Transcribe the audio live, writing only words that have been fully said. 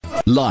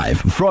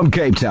Live from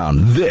Cape Town,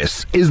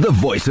 this is the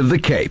Voice of the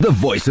Cape. The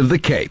Voice of the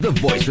Cape. The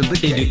Voice of the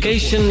Cape.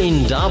 Education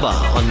in Daba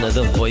on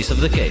the Voice of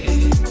the Cape.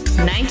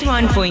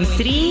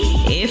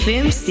 91.3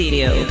 FM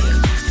stereo.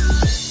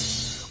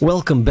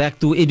 Welcome back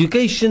to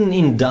Education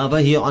in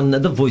Daba here on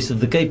the Voice of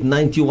the Cape,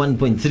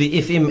 91.3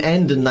 FM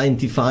and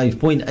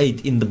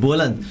 95.8 in the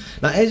Boland.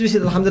 Now, as we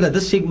said, alhamdulillah,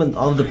 this segment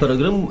of the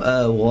program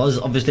was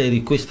obviously a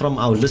request from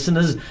our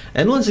listeners.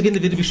 And once again, a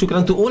very big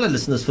shukran to all our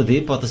listeners for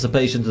their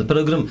participation in the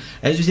program.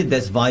 As we said,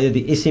 that's via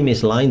the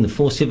SMS line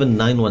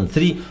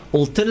 47913,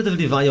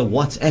 alternatively via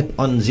WhatsApp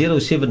on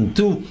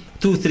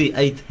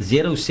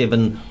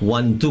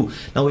 072-238-0712.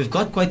 Now, we've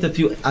got quite a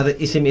few other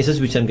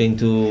SMSs which I'm going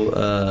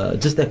to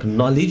just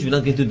acknowledge. We're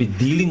not going to be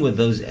dealing with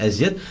those as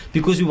yet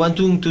because we want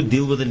to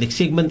deal with the next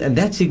segment, and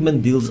that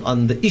segment deals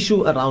on the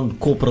issue around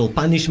corporal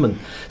punishment.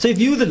 So if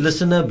you, the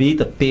listener, be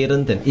it a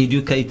parent, an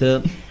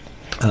educator,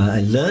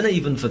 a learner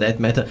even for that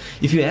matter,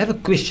 if you have a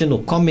question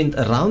or comment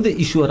around the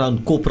issue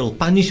around corporal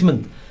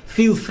punishment,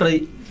 feel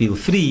free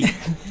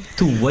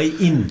to weigh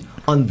in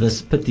on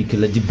this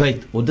particular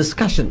debate or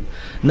discussion.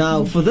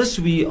 Now, for this,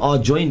 we are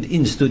joined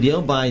in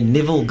studio by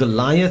Neville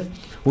Goliath,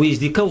 who is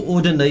the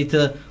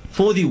coordinator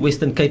for the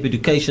Western Cape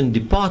Education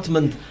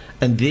Department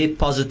and their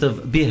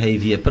positive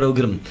behavior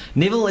program.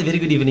 Neville, a very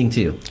good evening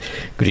to you.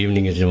 Good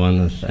evening,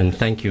 everyone, and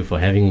thank you for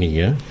having me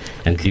here,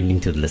 and good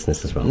evening to the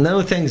listeners as well.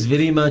 No, thanks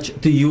very much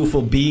to you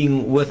for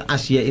being with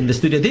us here in the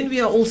studio. Then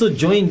we are also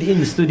joined in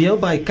the studio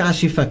by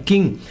Kashifa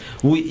King,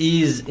 who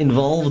is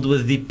involved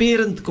with the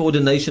parent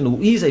coordination,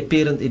 who is a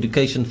parent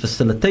education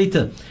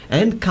facilitator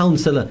and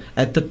counsellor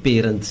at the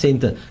Parent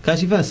Centre.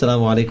 Kashifa,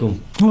 assalamu alaikum.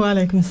 Wa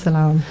alaikum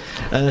assalam.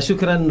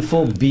 Shukran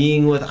for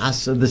being with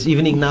us this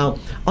evening. Now,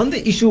 on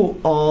the issue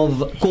of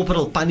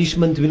corporal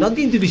punishment, we're not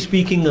going to be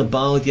speaking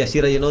about,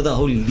 Yasira, the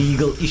whole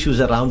legal issues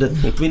around it.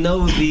 We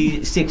know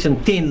the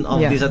Section 10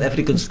 of the South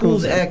African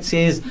Schools Act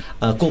says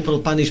corporal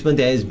punishment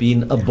has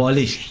been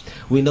abolished.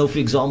 We know, for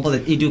example,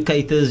 that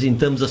educators, in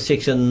terms of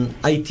Section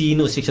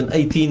 18 or Section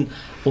 18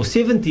 or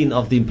 17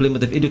 of the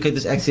Employment of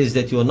Educators Act, says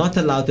that you are not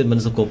allowed to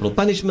administer corporal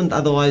punishment,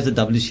 otherwise the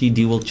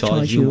WCD will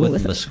charge you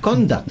with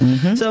misconduct.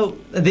 So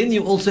then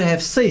you also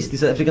have SACE, the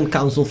South African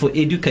Council for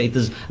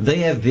Educators. They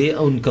have their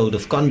own code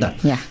of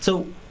conduct.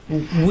 So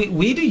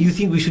where do you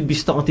think we should be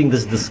starting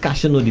this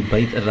discussion or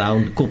debate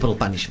around corporal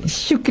punishment?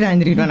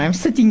 Shukran, Ridwan. I'm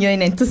sitting here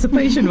in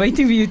anticipation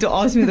waiting for you to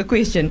ask me the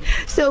question.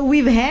 So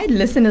we've had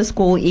listeners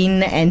call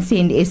in and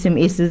send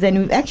SMSs, and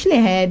we've actually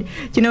had,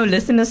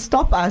 listeners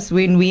stop us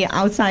when we're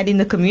outside in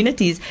the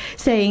communities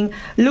saying,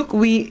 look,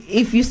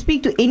 if you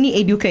speak to any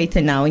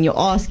educator now and you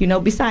ask,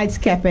 besides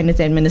CAP and its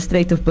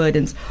administrative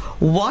burdens,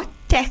 what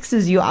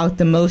taxes you out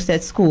the most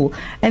at school?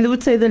 And they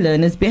would say the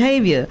learner's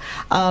behavior.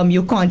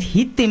 You can't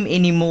hit them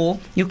anymore.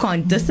 You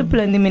can't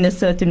discipline them in a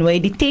certain way.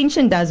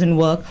 Detention doesn't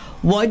work.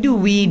 What do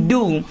we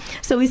do?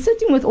 So we're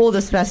sitting with all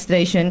this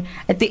frustration.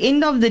 At the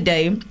end of the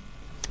day,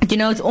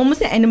 it's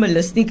almost an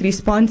animalistic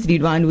response,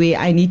 Ridwan, where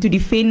I need to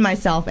defend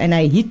myself and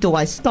I hit or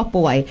I stop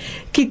or I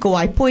kick or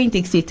I point,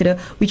 etc.,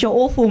 which are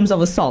all forms of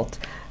assault.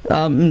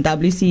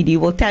 WCD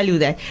will tell you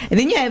that. And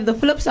then you have the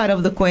flip side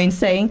of the coin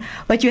saying,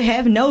 but you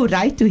have no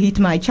right to hit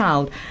my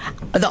child.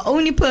 The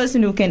only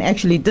person who can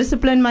actually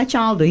discipline my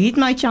child or hit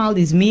my child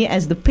is me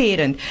as the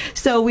parent.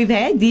 So we've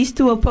had these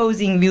two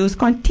opposing views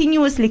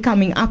continuously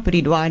coming up,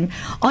 Ridwan,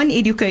 on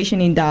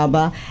education in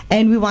Daba,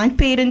 and we want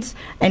parents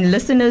and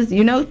listeners,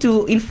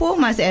 to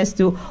inform us as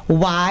to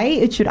why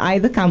it should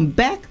either come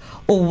back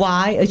or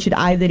why it should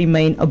either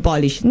remain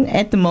abolished.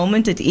 At the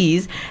moment it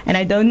is, and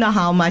I don't know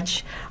how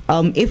much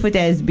effort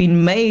has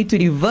been made to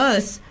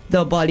reverse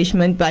the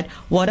abolishment, but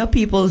what are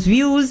people's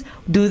views?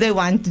 Do they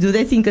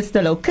think it's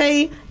still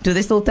okay? Do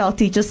they still tell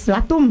teachers,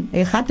 slatum,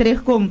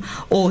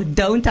 or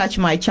don't touch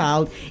my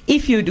child?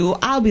 If you do,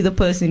 I'll be the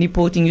person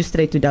reporting you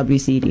straight to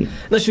WCD.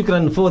 No,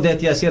 shukran for that,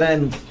 Yasira.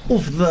 And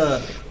of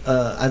the,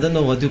 I don't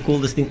know what you call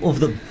this thing, of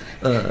the,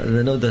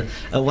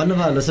 one of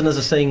our listeners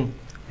is saying,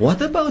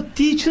 what about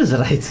teachers'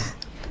 rights?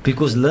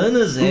 Because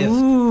learners have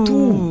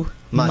too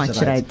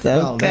much rights.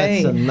 Well,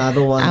 that's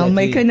another one. I'll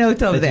make a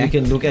note of that. We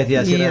can look at.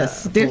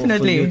 Yes,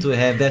 definitely. For you to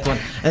have that one.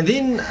 And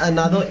then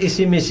another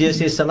SMS here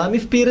says, Salam,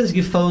 if parents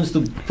give phones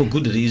for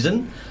good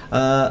reason,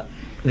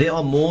 there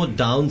are more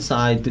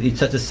downside to it,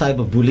 such as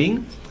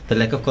cyberbullying, the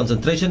lack of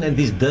concentration, and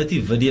these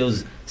dirty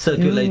videos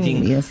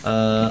circulating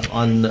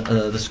on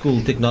the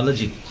school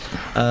technology.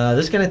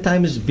 This kind of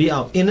time is be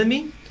our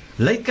enemy.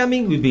 Late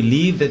coming, we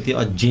believe that there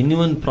are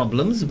genuine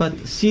problems, but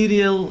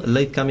serial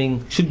late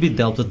coming should be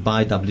dealt with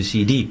by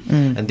WCD.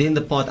 And then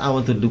the part I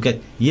want to look at,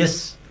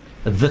 yes,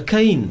 the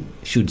cane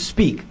should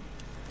speak.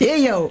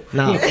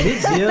 Now,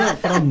 let's hear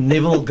from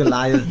Neville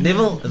Goliath.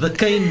 Neville, the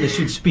cane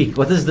should speak.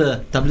 What is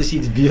the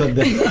WCD's view on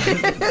that?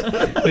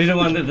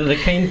 The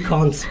cane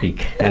can't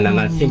speak, and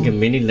I think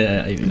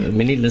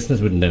many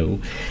listeners would know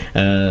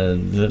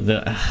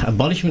the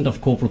abolishment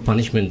of corporal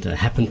punishment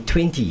happened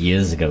 20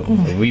 years ago.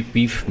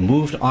 We've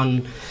moved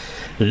on.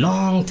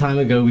 Long time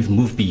ago, we've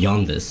moved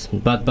beyond this.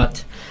 But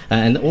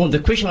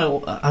the question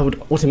I would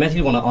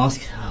automatically want to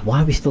ask: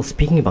 why are we still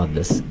speaking about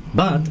this?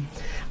 But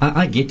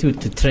I get to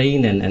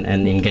train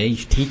and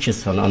engage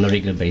teachers on a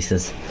regular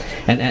basis,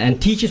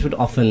 and teachers would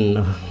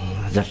often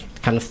just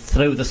kind of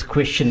throw this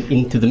question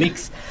into the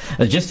mix,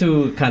 just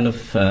to kind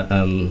of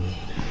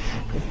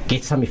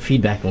get some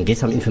feedback and get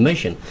some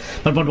information.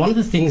 But one of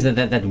the things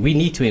that we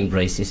need to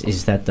embrace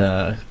is that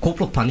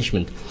corporal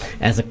punishment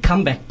as a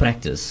comeback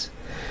practice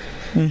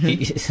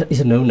is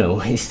a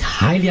no-no. It's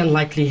highly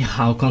unlikely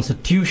our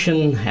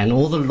constitution and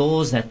all the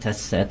laws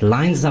that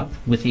lines up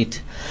with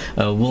it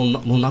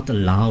will not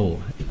allow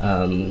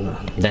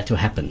that to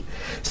happen.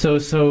 So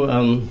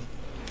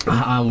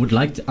I would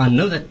like to, I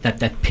know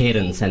that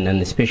parents and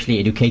especially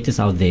educators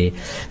out there,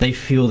 they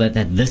feel that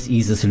this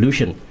is a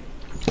solution.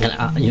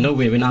 And you know,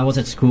 when I was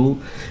at school,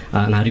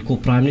 and I recall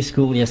primary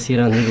school,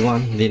 Yasira and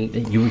everyone, then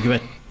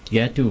you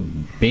had to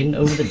bend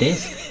over the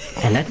desk,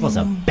 and that was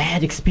a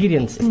bad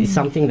experience. It's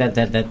something that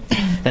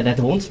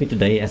haunts me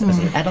today as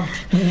an adult.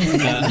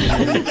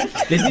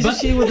 Let me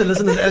just share with the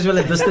listeners as well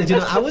at this stage. You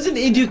know, I was an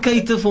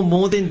educator for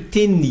more than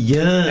 10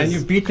 years. And you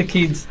beat the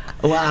kids.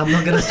 Well, I'm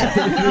not going to say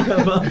anything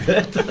about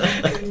that.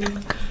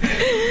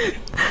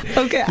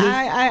 Okay,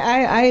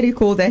 I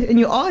recall that, and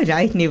you are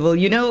right, Neville.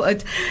 You know,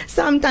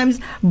 sometimes,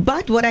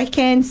 but what I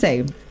can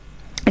say,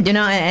 you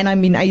know, and I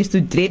mean, I used to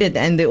dread it,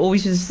 and they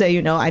always used to say,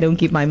 you know, I don't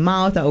keep my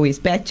mouth, I always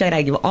backchat,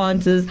 I give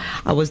answers,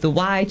 I was the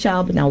why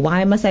child, but now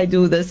why must I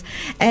do this?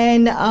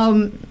 And,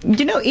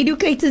 you know,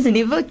 educators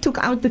never took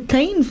out the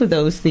cane for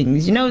those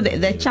things. You know,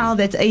 that child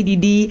that's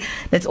ADD,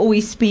 that's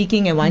always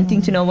speaking and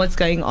wanting to know what's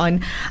going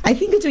on. I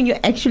think it's when you're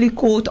actually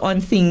caught on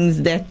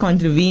things that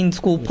contravene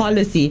school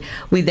policy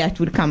where that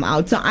would come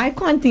out. So I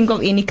can't think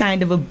of any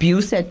kind of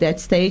abuse at that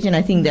stage, and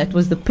I think that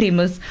was the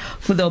premise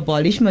for the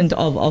abolishment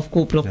of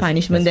corporal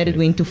punishment, that it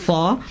went too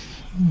far.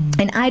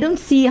 And I don't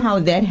see how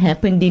that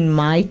happened in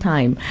my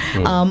time.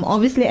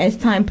 Obviously, as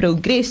time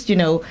progressed, you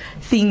know,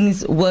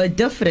 things were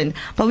different.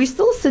 But we're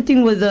still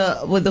sitting with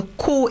a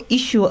core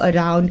issue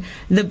around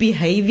the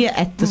behavior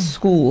at the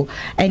school.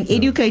 And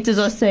educators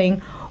are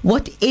saying,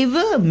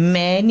 whatever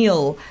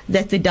manual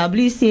that the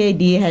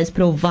WCAD has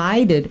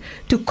provided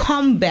to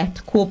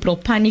combat corporal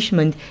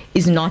punishment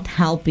is not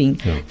helping.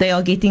 They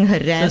are getting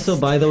harassed. So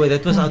by the way,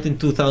 that was out in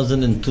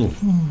 2002.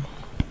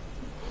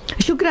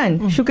 Shukran,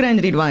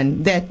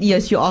 Ridwan, that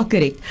yes, you are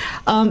correct.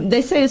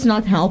 They say it's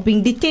not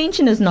helping.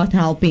 Detention is not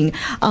helping.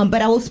 But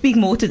I will speak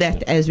more to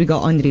that as we go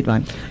on,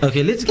 Ridwan.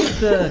 Okay, let's get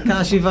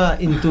Kashiva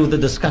into the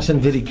discussion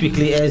very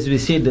quickly. As we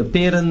said, the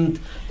parent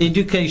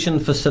education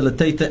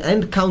facilitator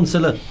and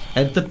counsellor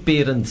at the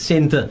parent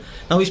centre.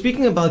 Now we're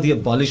speaking about the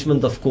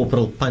abolishment of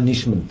corporal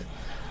punishment.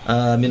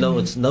 You know,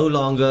 it's no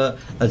longer,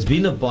 it's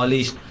been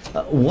abolished.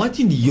 What,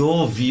 in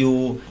your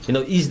view, you know,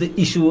 is the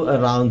issue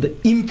around the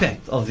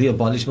impact of the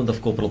abolishment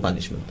of corporal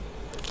punishment?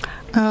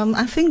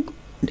 I think,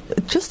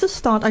 just to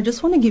start, I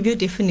just want to give you a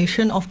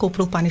definition of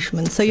corporal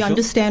punishment, so you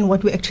understand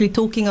what we're actually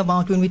talking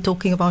about when we're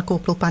talking about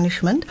corporal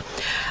punishment.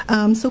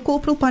 So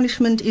corporal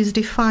punishment is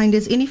defined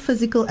as any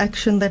physical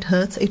action that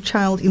hurts a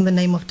child in the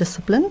name of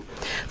discipline.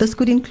 This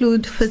could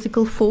include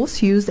physical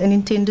force used and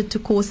intended to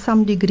cause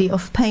some degree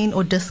of pain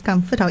or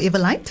discomfort, however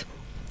light.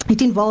 It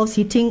involves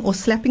hitting or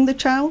slapping the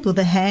child with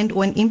a hand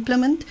or an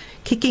implement,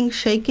 kicking,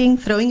 shaking,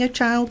 throwing a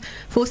child,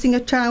 forcing a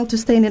child to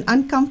stay in an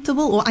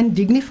uncomfortable or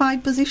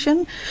undignified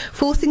position,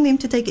 forcing them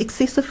to take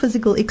excessive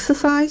physical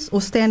exercise or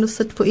stand or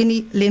sit for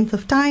any length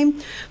of time,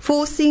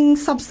 forcing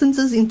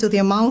substances into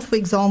their mouth, for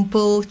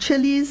example,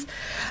 chilies.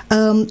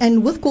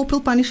 And with corporal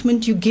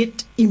punishment, you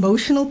get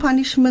emotional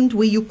punishment,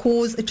 where you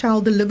cause a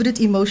child deliberate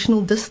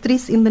emotional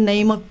distress in the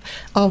name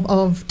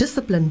of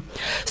discipline.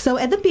 So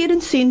at the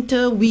parent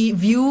center, we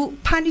view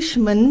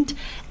punishment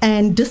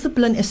and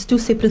discipline as two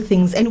separate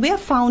things, and we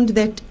have found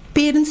that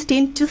parents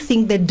tend to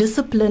think that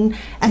discipline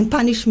and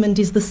punishment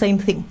is the same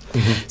thing.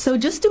 So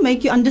just to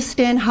make you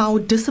understand how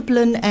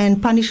discipline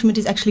and punishment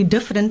is actually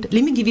different,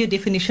 let me give you a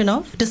definition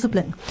of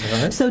discipline.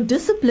 So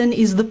discipline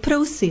is the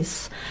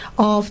process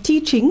of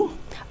teaching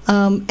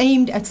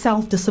aimed at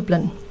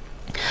self-discipline.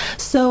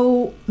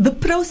 So the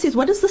process,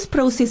 what does this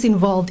process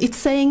involve? It's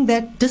saying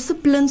that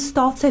discipline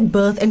starts at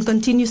birth and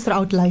continues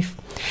throughout life.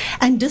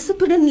 And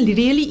discipline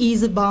really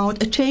is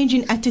about a change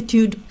in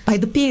attitude by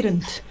the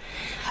parent.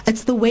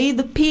 It's the way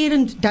the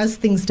parent does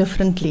things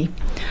differently.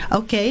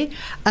 Okay.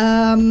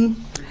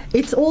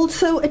 It's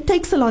also, it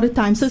takes a lot of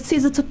time. So it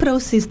says it's a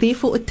process,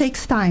 therefore it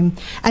takes time.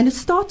 And it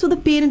starts with the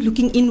parent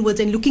looking inwards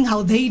and looking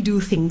how they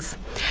do things.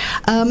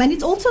 And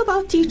it's also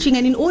about teaching.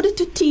 And in order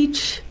to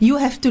teach, you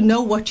have to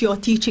know what you are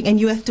teaching and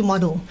you have to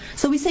model.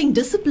 So we're saying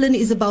discipline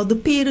is about the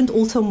parent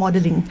also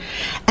modeling.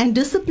 And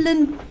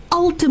discipline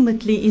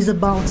ultimately is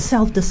about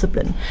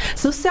self-discipline.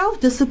 So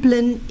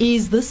self-discipline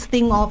is this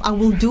thing of, I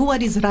will do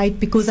what is right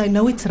because I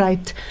know it's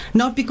right,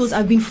 not because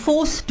I've been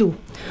forced to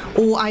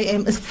or I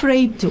am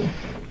afraid to.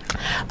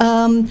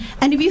 And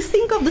if you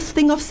think of this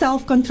thing of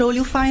self-control,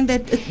 you'll find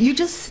that you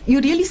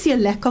really see a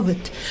lack of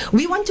it.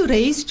 We want to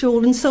raise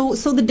children, so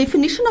the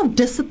definition of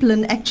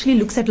discipline actually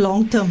looks at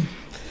long term.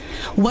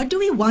 What do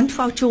we want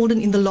for our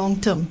children in the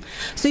long term?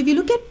 So if you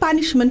look at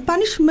punishment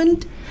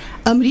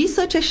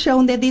research has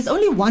shown that there's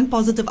only one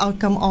positive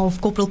outcome of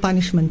corporal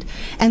punishment,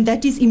 and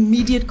that is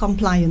immediate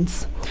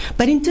compliance.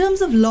 But in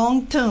terms of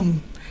long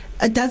term,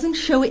 it doesn't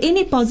show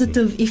any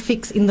positive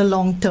effects in the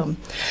long term.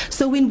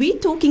 So when we're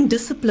talking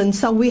discipline,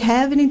 so we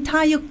have an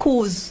entire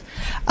course,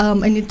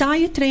 an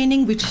entire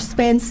training which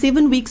spans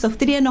 7 weeks of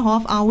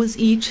 3.5 hours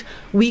each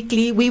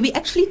weekly, where we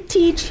actually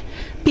teach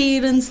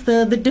parents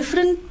the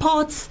different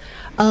parts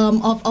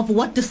of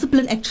what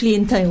discipline actually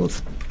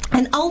entails.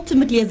 And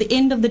ultimately, at the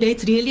end of the day,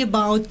 it's really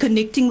about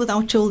connecting with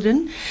our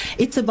children.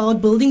 It's about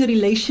building a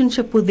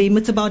relationship with them.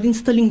 It's about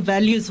instilling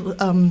values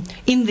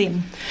in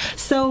them.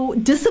 So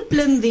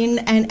discipline then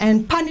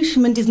and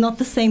punishment is not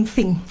the same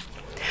thing.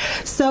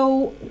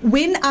 So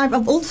when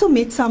I've also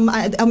met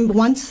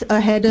once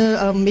had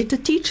met a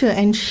teacher,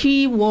 and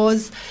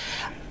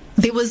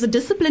there was a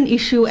discipline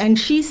issue, and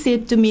she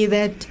said to me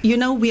that,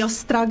 we are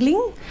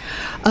struggling,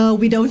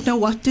 we don't know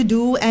what to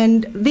do,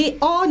 and there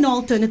are no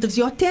alternatives.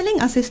 You're telling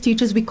us as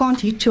teachers we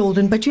can't hit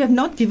children, but you have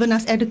not given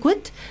us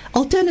adequate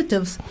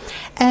alternatives.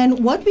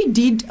 And what we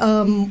did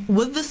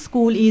with the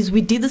school is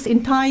we did this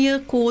entire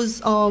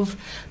course of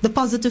the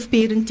positive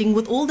parenting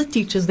with all the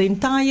teachers, the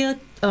entire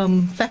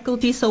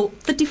faculty, so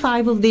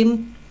 35 of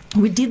them.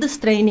 We did this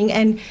training,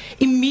 and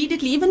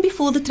immediately, even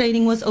before the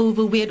training was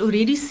over, we had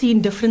already seen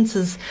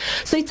differences.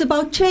 So it's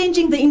about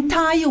changing the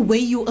entire way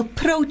you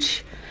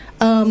approach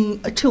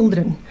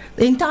children,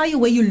 the entire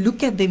way you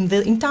look at them,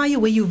 the entire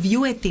way you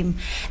view at them.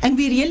 And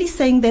we're really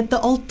saying that the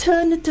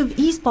alternative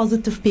is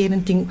positive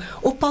parenting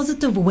or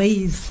positive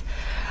ways.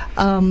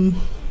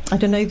 I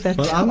don't know if that...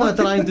 Well, I'm not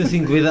trying to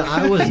think whether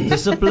I was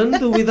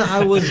disciplined or whether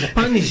I was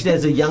punished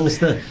as a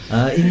youngster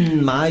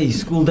in my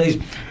school days.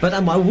 But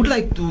I would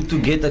like to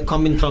get a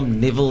comment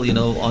from Neville,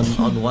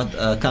 on what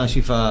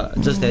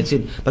Kashifa just had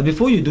said. But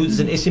before you do, there's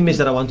an SMS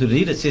that I want to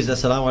read. It says,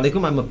 Assalamu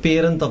alaikum, I'm a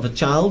parent of a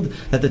child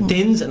that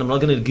attends, and I'm not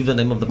going to give the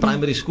name of the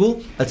primary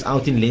school. It's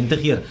out in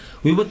Lentegeur.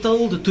 We were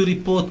told to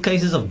report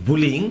cases of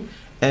bullying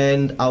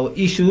and our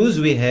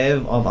issues we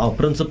have of our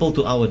principal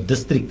to our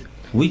district,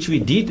 which we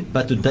did,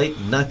 but to date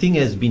nothing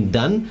has been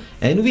done,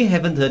 and we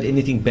haven't heard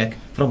anything back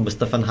from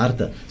Mr. Van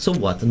Harte. So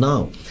what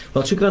now?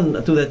 Well,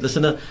 shukran to that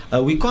listener.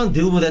 We can't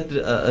deal with that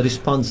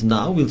response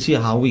now. We'll see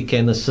how we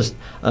can assist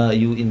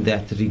you in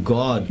that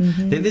regard.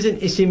 Then there's an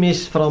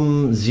SMS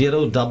from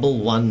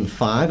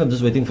 0115. I'm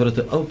just waiting for it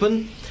to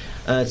open.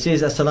 It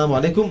says, Assalamu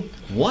alaikum.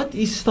 What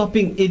is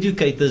stopping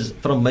educators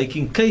from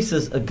making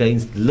cases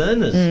against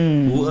learners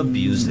who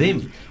abuse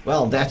them?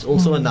 Well, that's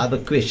also another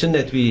question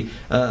that we,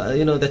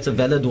 that's a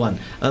valid one.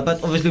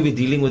 But obviously we're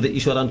dealing with the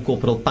issue around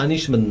corporal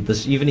punishment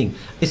this evening.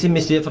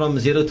 SMS here from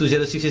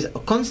 0206 says, a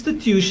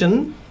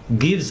constitution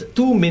gives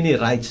too many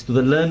rights to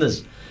the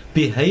learners.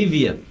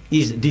 Behavior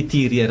is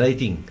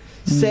deteriorating.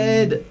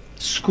 Sad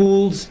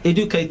schools,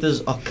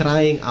 educators are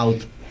crying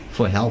out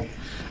for help.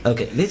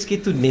 Okay, let's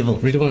get to Neville.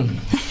 Ridwan,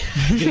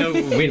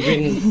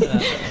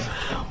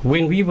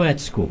 when we were at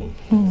school,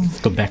 let's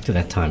go back to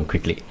that time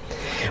quickly.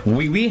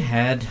 We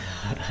had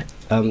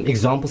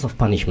examples of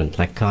punishment,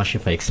 like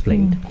Kashifa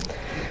explained.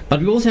 But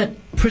we also had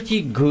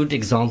pretty good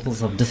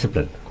examples of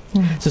discipline.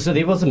 So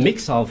there was a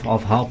mix of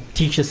how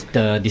teachers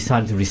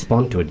decided to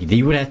respond to it.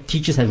 You would have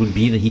teachers that would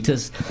be the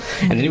hitters,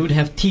 and then you would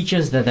have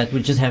teachers that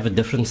would just have a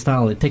different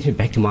style. It takes me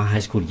back to my high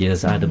school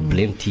years. I had a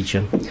brilliant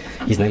teacher.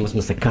 His name was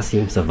Mr.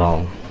 Kasim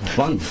Saval.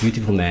 One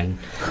beautiful man.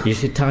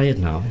 He's retired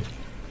now.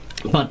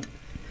 But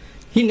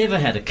he never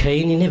had a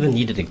cane. He never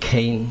needed a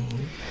cane.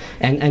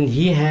 And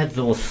he had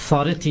the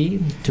authority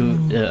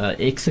to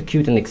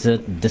execute and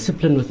exert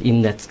discipline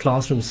within that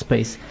classroom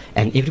space,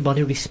 and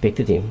everybody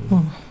respected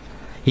him.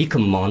 He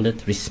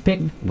commanded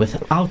respect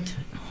without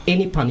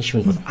any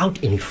punishment, without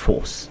any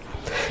force.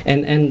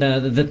 And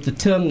the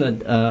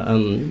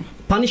term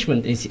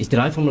punishment is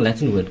derived from a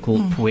Latin word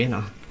called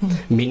poena,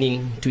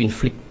 meaning to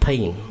inflict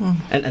pain.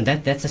 And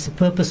that's the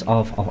purpose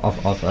of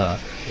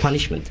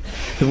punishment.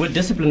 The word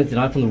discipline is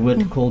derived from the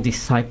word called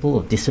disciple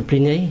or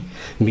discipline,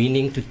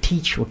 meaning to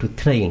teach or to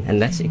train. And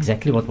that's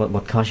exactly what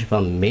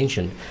Kashifa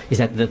mentioned, is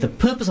that the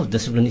purpose of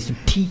discipline is to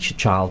teach a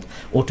child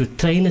or to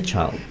train a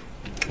child.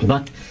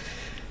 But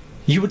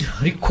you would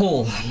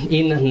recall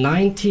in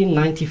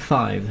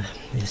 1995,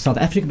 South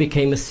Africa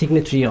became a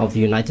signatory of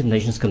the United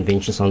Nations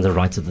Conventions on the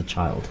Rights of the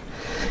Child.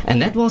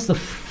 And that was the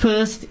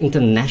first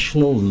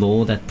international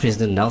law that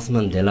President Nelson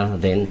Mandela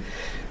then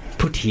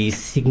put his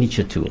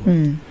signature to.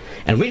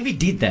 And when we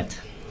did that,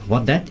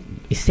 what that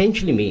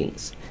essentially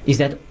means is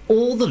that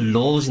all the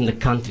laws in the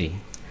country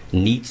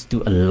needs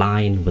to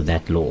align with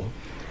that law.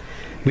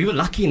 We were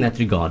lucky in that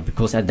regard,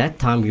 because at that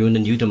time we were in a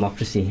new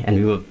democracy and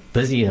we were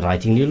busy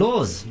writing new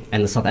laws.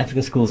 And the South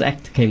African Schools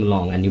Act came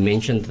along, and you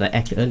mentioned the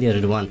act earlier,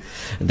 the one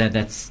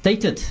that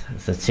stated,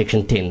 that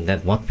Section 10,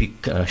 that what we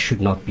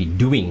should not be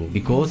doing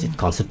because it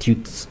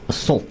constitutes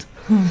assault.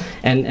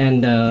 And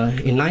in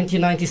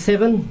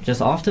 1997,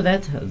 just after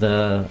that,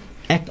 the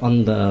Act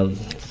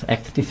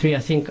 33, I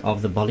think,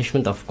 of the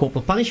abolishment of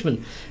corporal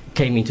punishment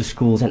came into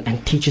schools,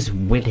 and teachers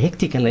went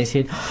hectic, and they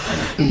said,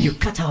 you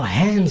cut our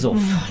hands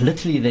off.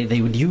 Literally,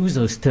 they would use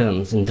those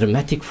terms in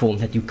dramatic form,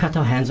 that you cut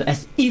our hands off,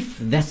 as if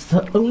that's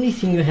the only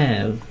thing you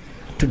have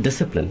to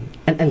discipline.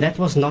 And that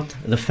was not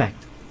the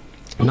fact.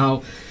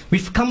 Now,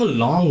 we've come a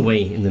long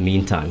way in the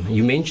meantime.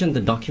 You mentioned the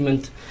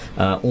document,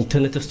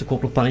 Alternatives to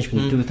Corporal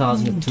Punishment, in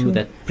 2002,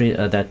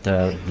 that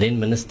then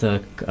Minister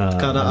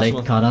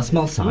late Kara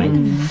Asmal signed.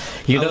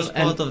 I was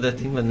part of that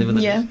thing, but never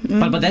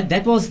But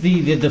that was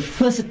the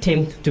first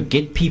attempt to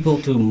get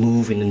people to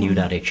move in a new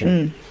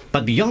direction.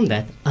 But beyond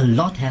that, a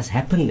lot has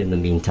happened in the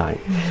meantime.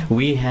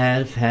 We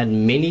have had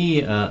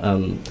many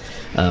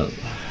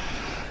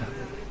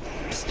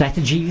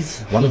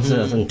strategies. One of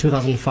the in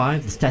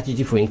 2005, the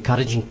strategy for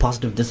encouraging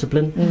positive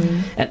discipline.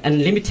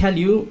 And let me tell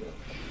you,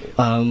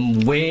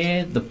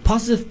 where the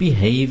positive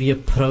behavior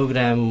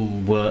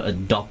program were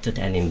adopted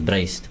and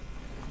embraced,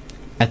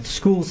 at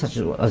schools such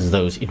as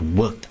those, it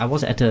worked. I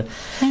was at a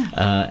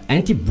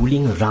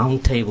anti-bullying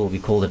roundtable, we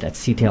called it, at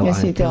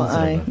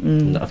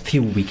CTLI, a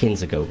few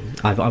weekends ago.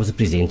 I was a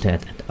presenter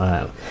at it,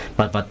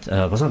 but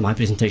it was not my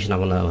presentation I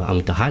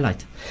want to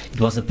highlight.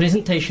 It was a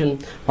presentation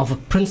of a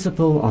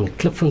principal on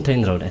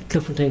Klipfontein Road at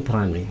Klipfontein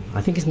Primary.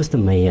 I think it's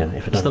Mr. Meyer.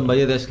 Mr.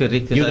 Meyer, that's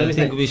correct. I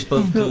think we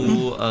spoke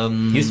to...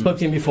 you spoke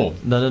to him before?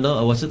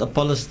 No. Was it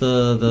Apollos,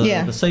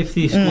 the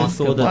safety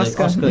master?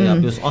 Oscar, yeah,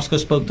 because Oscar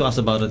spoke to us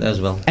about it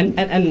as well. And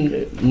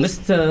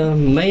Mr.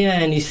 Meyer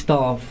and his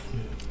staff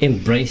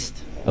embraced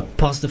a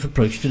positive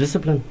approach to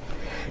discipline.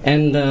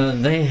 And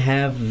they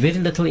have very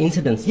little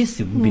incidents. Yes,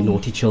 there will be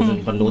naughty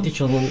children, but naughty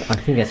children, I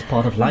think, that's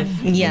part of life.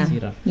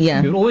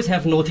 Yeah. You'll always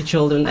have naughty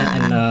children,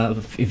 and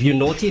if you're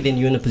naughty, then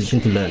you're in a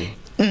position to learn.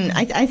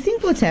 I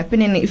think what's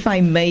happening, if I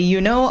may,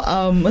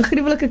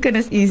 gruwelike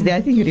kinders is there.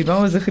 I think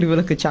Riva was a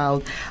gruwelike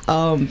child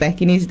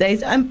back in his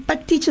days.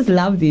 But teachers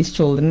love these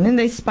children, and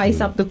they spice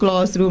up the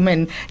classroom,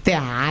 and they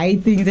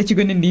hide things that you're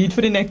going to need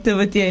for an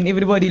activity, and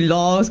everybody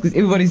laughs because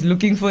everybody's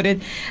looking for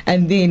it.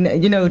 And then,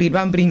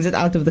 Riva brings it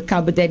out of the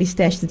cupboard, daddy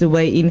stashed it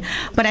away in.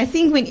 But I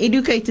think when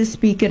educators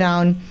speak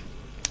around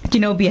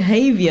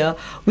behavior,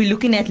 we're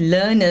looking at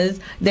learners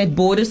that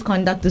borders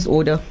conduct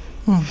disorder.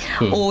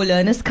 Or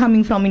learners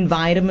coming from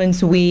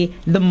environments where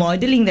the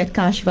modeling that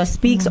Kashifa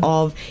speaks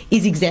of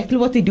is exactly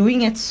what they're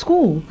doing at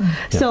school.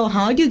 So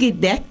how do you get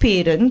that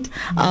parent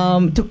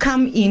to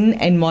come in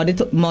and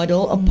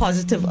model a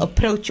positive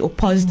approach or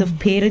positive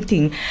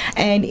parenting?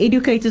 And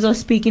educators are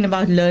speaking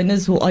about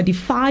learners who are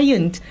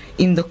defiant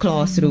in the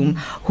classroom,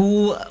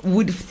 who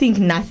would think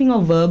nothing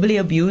of verbally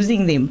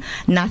abusing them,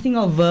 nothing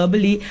of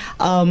verbally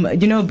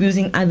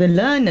abusing other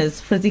learners,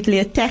 physically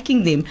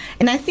attacking them.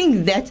 And I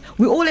think that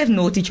we all have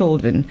naughty children.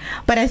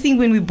 But I think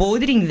when we're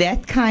bordering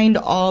that kind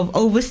of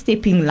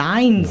overstepping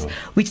lines,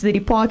 which the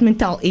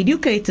departmental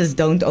educators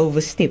don't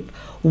overstep,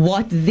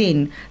 what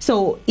then?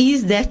 So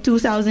is that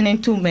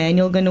 2002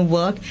 manual going to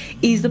work?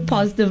 Is the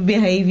positive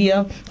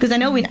behavior? Because I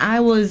know when I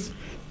was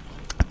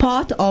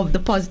part of the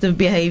positive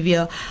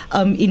behavior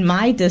in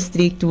my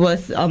district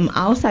with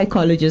our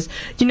psychologists,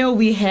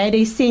 we had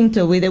a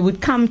center where they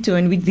would come to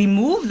and we'd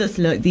remove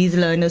these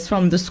learners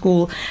from the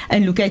school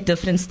and look at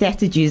different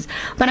strategies.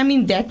 But I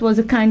mean, that was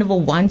a kind of a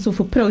once-off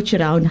approach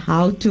around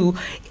how to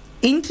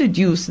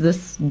introduce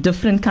this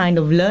different kind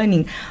of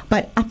learning,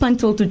 but up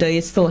until today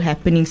it's still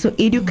happening. So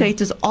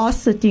educators are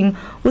sitting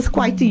with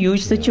quite a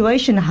huge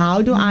situation.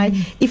 How do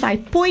if I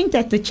point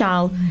at the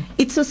child,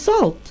 it's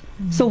assault.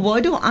 So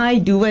what do I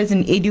do as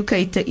an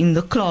educator in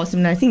the class?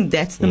 And I think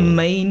that's the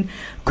main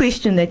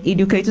question that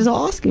educators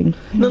are asking.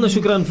 No,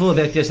 shukran for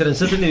that, yes, and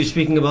certainly we're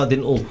speaking about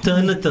then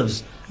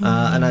alternatives.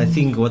 And I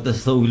think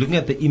so we're looking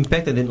at the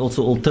impact and then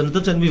also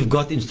alternatives. And we've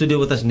got in studio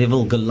with us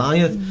Neville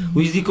Goliath, who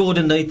is the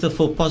coordinator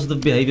for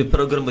positive behavior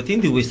program within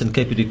the Western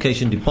Cape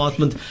Education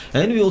Department.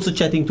 And we're also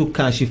chatting to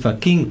Kashifa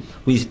King,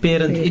 who is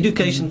parent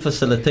education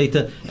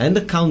facilitator and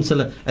the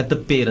counsellor at the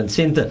Parent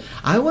Centre.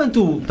 I want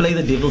to play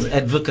the devil's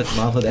advocate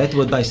now for that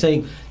word by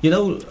saying,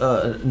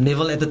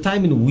 Neville, at the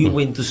time when we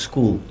went to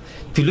school,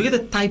 if you look at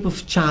the type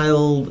of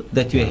child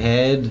that you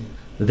had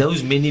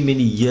those many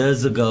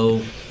years ago,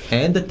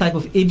 and the type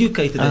of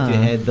educator that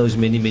you had those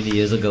many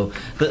years ago,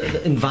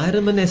 the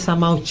environment has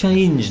somehow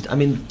changed. I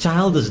mean,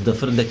 child is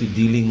different that you're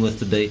dealing with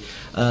today.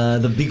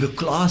 The bigger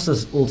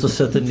classes also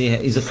certainly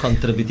is a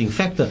contributing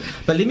factor.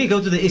 But let me go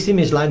to the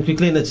SMS line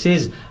quickly, and it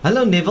says,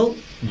 "Hello Neville,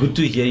 good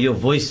to hear your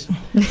voice.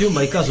 You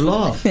make us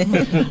laugh.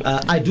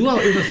 I do,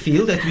 however,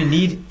 feel that we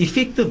need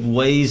effective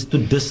ways to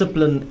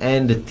discipline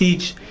and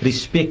teach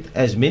respect,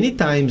 as many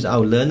times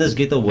our learners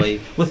get away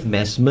with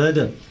mass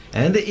murder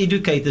and the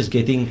educators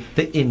getting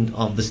the end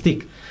of the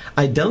stick.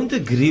 I don't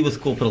agree with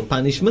corporal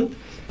punishment,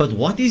 but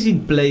what is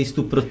in place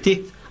to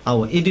protect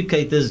our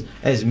educators,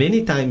 as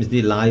many times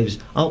their lives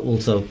are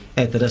also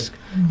at risk?"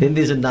 Then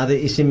there's another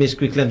SMS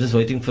quickly, I'm just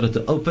waiting for it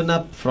to open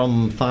up,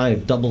 from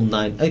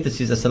 5998. It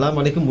says,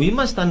 "Assalamu alaikum. We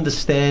must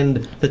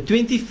understand the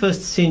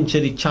 21st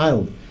century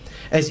child.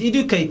 As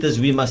educators,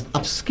 we must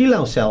upskill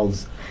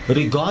ourselves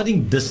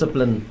regarding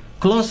discipline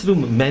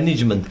classroom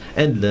management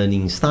and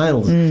learning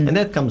styles. And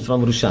that comes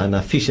from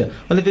Rushana Fisher.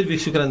 Well, a very big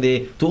shukran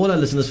there to all our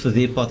listeners for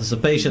their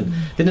participation.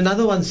 Then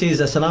another one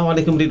says, Assalamu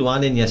alaikum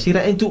Ridwan and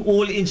Yasira, and to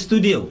all in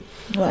studio.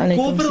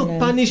 Corporal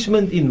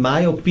punishment, in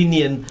my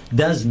opinion,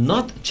 does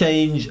not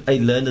change a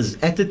learner's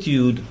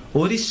attitude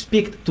or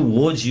respect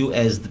towards you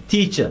as the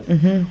teacher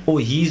or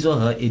his or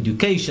her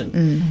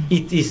education.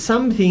 It is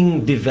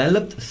something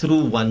developed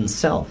through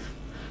oneself.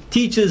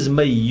 Teachers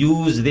may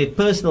use their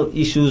personal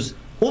issues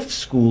off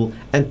school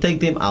and take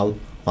them out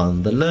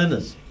on the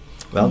learners.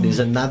 Well, there's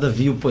another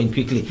viewpoint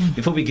quickly.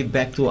 Before we get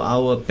back to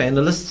our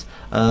panelists,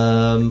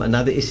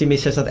 another SMS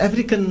says South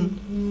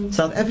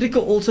Africa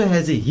also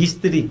has a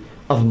history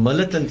of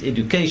militant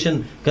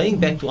education going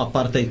back to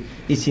apartheid.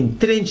 It's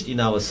entrenched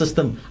in our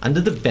system under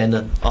the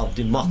banner of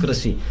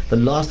democracy. The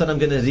last one I'm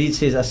going to read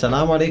says,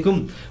 Assalamu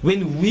alaikum.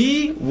 When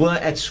we were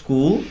at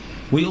school,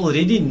 we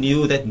already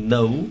knew that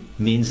no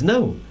means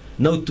no.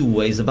 No two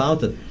ways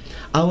about it.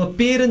 Our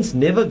parents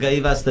never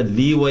gave us the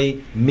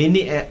leeway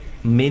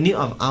many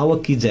of our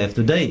kids have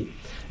today.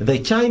 They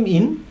chime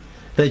in,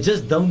 they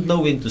just don't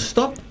know when to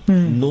stop.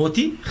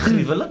 Naughty,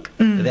 gruwelijk,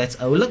 that's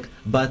oulik,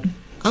 but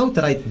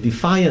outright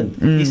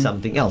defiant is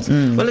something else.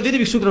 Well, a very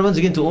big shukran once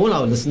again to all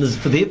our listeners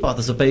for their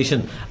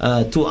participation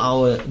to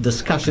our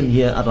discussion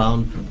here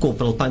around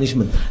corporal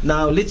punishment.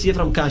 Now, let's hear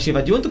from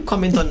Kashifa. Do you want to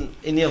comment on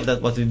any of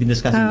that, what we've been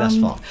discussing thus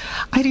far?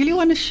 I really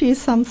want to share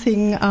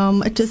something.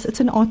 It's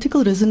an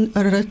article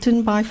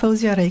written by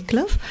Fauzia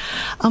Raycliffe.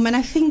 And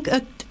I think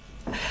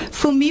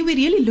for me, we're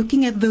really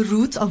looking at the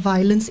roots of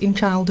violence in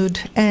childhood.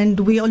 And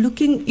we are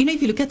looking,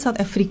 if you look at South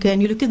Africa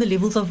and you look at the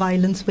levels of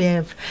violence we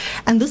have,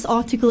 and this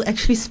article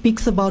actually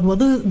speaks about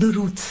what are the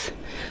roots.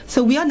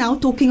 So we are now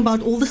talking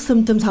about all the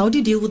symptoms, how do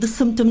you deal with the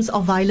symptoms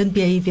of violent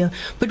behavior.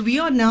 But we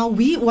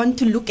want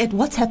to look at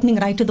what's happening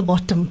right at the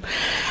bottom.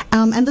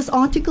 And this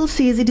article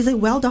says it is a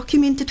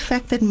well-documented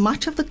fact that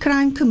much of the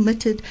crime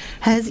committed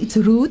has its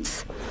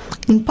roots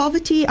in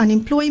poverty,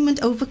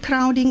 unemployment,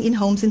 overcrowding in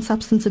homes, and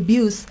substance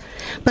abuse.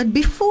 But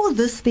before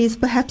this, there's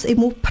perhaps a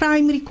more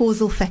primary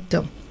causal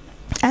factor.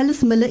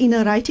 Alice Miller, in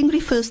her writing,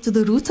 refers to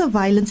the roots of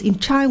violence in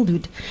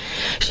childhood.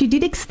 She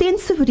did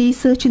extensive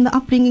research in the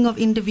upbringing of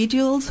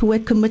individuals who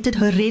had committed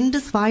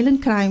horrendous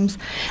violent crimes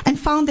and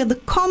found that the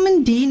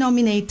common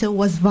denominator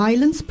was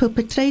violence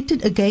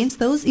perpetrated against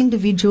those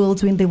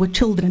individuals when they were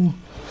children.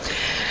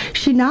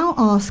 She now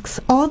asks,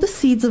 are the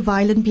seeds of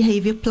violent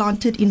behavior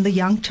planted in the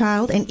young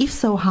child, and if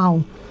so,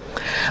 how?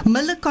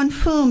 Miller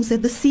confirms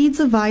that the seeds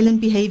of violent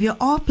behavior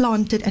are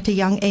planted at a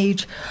young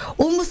age.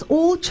 Almost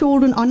all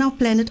children on our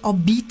planet are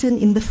beaten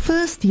in the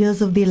first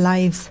years of their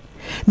lives.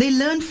 They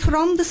learn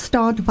from the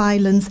start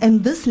violence,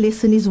 and this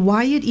lesson is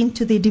wired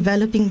into their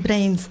developing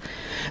brains.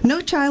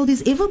 No child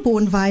is ever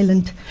born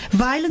violent.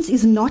 Violence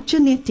is not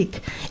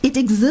genetic. It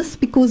exists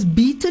because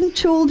beaten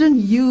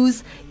children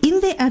use in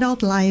their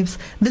adult lives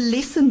the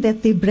lesson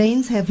that their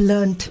brains have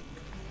learned.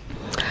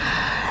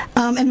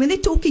 And when they're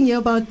talking here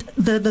about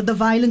the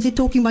violence, they're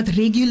talking about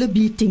regular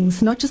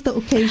beatings, not just the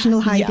occasional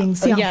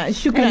hidings. Yeah,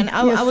 shukran.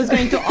 I was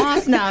going to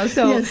ask now.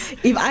 So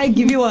if I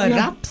give you a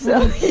rap,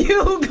 so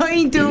you're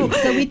going to,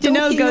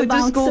 go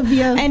to school.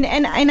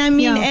 And I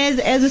mean,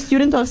 as a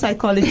student of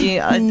psychology,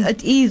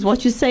 it is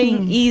what you're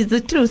saying is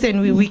the truth,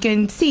 and we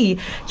can see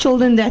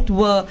children that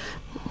were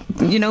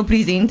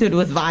presented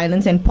with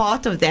violence and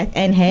part of that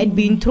and had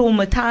been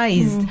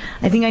traumatized.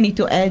 I think I need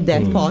to add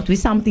that part with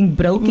something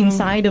broke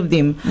inside of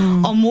them,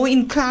 are more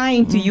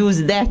inclined to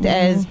use that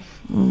as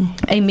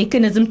a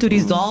mechanism to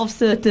resolve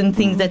certain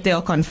things that they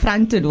are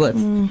confronted with.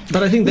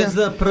 But I think that's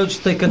the approach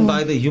taken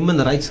by the Human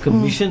Rights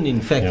Commission, in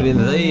fact,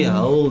 when they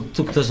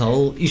took this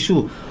whole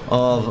issue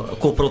of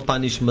corporal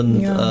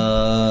punishment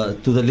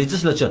to the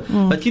legislature.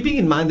 But keeping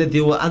in mind that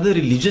there were other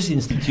religious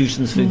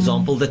institutions, for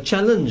example, that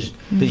challenged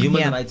the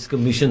Human Rights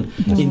Commission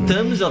in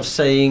terms of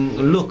saying,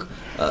 look,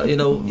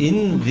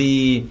 in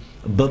the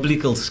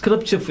biblical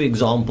scripture, for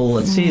example,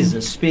 it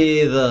says,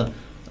 spare the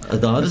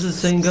how does it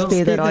saying go?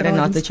 Spare the rod and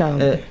not the child.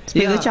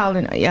 Spare the child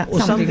or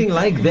something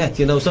like that,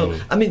 So,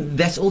 I mean,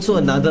 that's also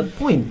another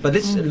point. But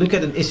let's look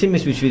at an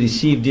SMS which we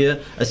received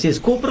here. It says,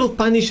 corporal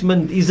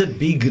punishment is a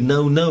big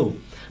no-no.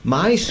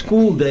 My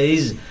school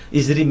days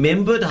is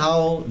remembered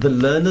how the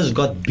learners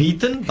got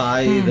beaten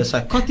by the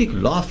psychotic,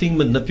 laughing,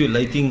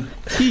 manipulating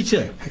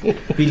teacher.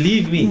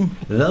 Believe me,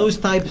 those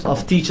types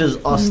of teachers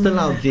are still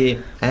out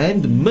there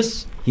and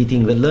miss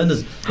hitting the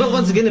learners. Well,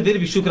 once again, a very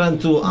big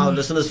shukran to our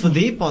listeners for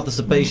their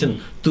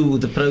participation to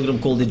the program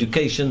called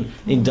Education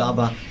in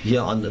Daba here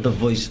on The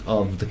Voice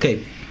of the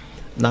Cape.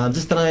 Now, I'm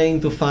just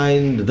trying to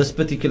find this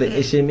particular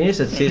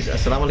SMS. It says,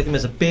 Assalamu alaikum,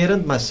 as a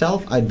parent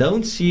myself, I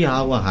don't see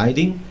how a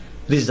hiding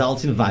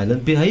results in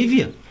violent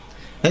behavior.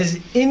 Has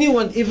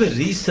anyone ever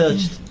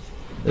researched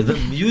the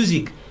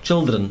music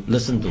children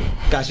listen to?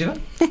 Kashifa?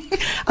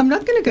 I'm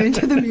not going to go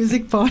into the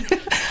music part.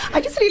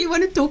 I just really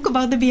want to talk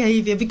about the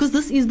behavior, because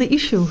this is the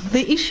issue.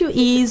 The issue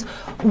is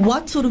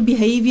what sort of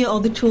behavior are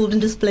the children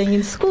displaying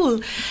in school.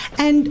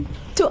 And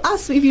to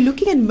us, if you're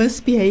looking at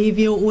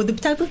misbehavior or the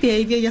type of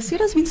behavior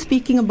Yasira's been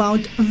speaking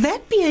about,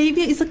 that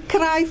behavior is a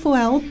cry for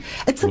help.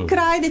 It's a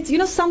cry that,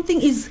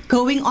 something is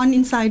going on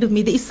inside of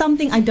me. There is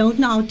something I don't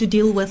know how to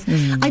deal with.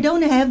 I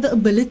don't have the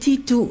ability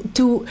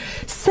to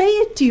say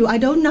it to you. I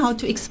don't know how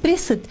to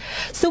express it.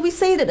 So we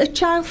say that a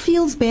child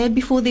feels bad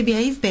before they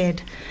behave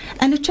bad.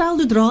 And a child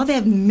would rather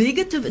have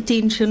negative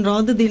attention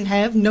rather than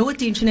have no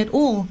attention at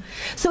all.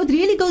 So it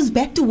really goes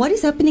back to what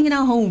is happening in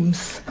our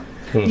homes.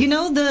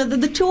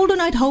 The children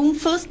at home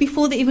first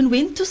before they even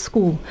went to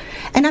school.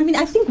 And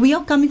I think we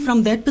are coming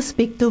from that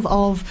perspective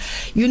of,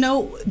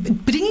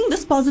 bringing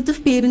this positive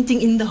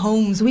parenting in the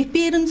homes where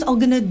parents are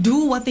going to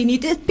do what they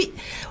need.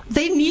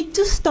 They need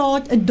to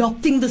start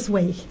adopting this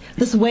way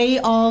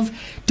of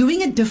doing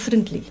it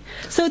differently.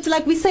 So it's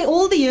like we say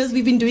all the years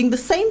we've been doing the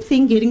same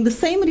thing, getting the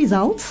same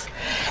results.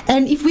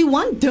 And if we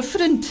want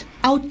different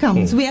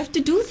outcomes, we have to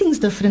do things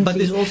differently. But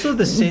there's also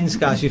the sense,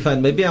 Kashif,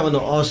 and maybe I want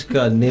to ask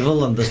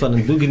Neville on this one,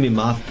 and do give me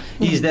maaf,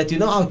 is that,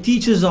 our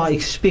teachers are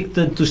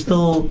expected to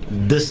still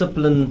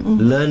discipline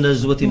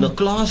learners within a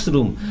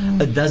classroom.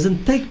 It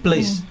doesn't take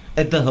place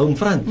at the home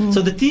front.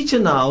 So the teacher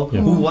now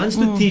who wants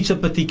to teach a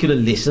particular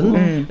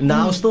lesson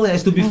now still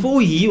has to,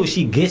 before he or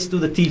she gets to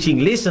the teaching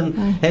lesson,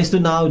 has to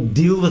now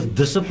deal with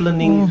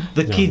disciplining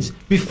the kids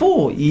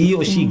before he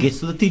or she gets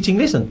to the teaching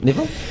lesson.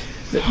 Neville?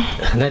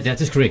 That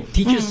is correct.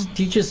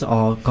 Teachers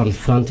are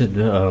confronted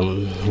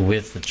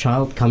with the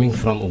child coming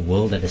from a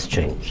world that has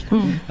changed.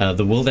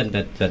 The world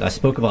that I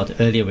spoke about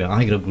earlier, where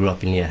I grew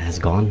up in here, has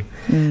gone.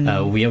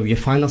 We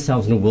find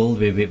ourselves in a world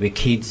where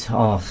kids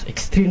are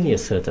extremely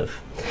assertive.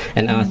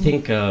 And I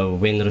think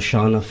when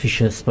Roshana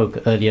Fisher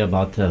spoke earlier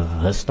about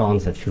her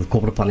stance that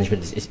corporal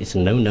punishment is a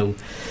no-no,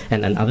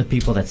 and other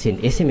people that send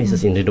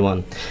SMSs in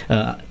Ridwan,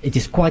 it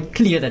is quite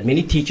clear that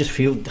many teachers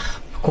feel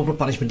corporal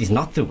punishment is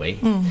not the way,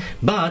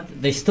 but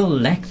they still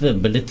lack the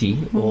ability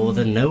or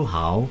the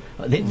know-how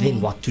then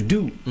what to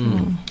do.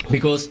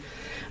 Because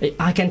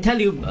I can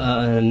tell you,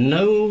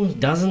 no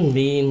doesn't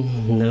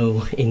mean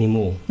no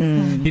anymore.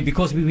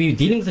 Because we're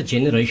dealing with a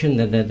generation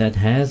that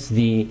has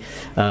the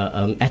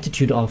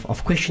attitude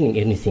of questioning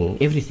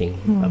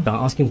everything, by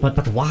asking,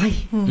 but why?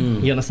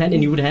 You understand?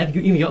 And you would have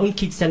your own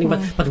kids telling,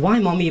 but why,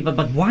 mommy?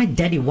 But why,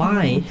 daddy?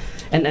 Why?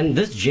 And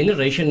this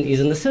generation is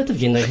an assertive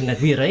generation that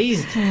we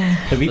raised.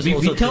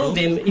 We told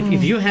them,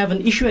 if you have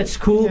an issue at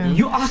school,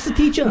 you ask the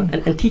teacher.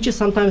 And teachers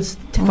sometimes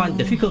find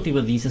difficulty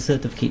with these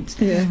assertive kids.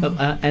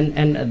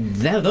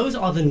 Those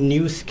are the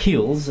new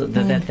skills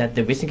that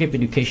the Western Cape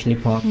Education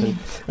Department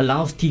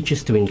allows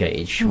teachers to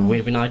engage.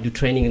 When I do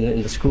training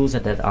in the schools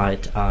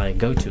that I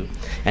go to,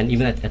 and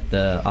even at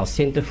our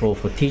Center for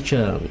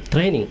Teacher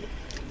Training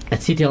at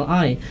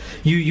CTLI,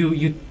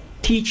 you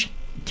teach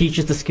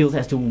teachers the skills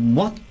as to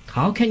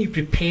how can you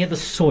prepare the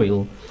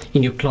soil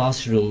in your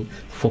classroom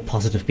for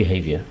positive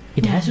behavior.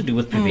 It has to do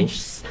with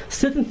prevention.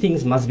 Certain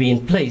things must be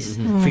in place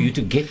for you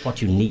to get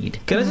what you need.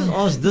 Can I just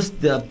ask this,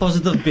 the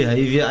positive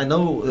behavior? I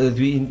know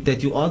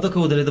that you are the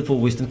coordinator for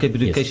Western Cape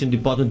Education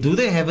Department. Do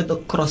they have it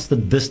across the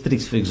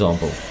districts, for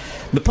example?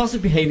 The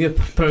positive behavior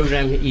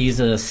program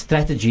is a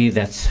strategy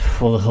that's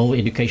for the whole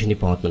education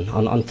department.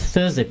 On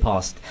Thursday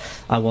past,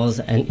 I was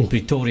in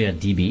Pretoria,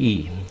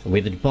 DBE, where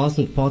the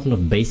Department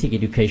of Basic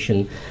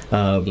Education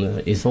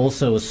is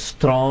also a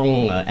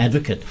strong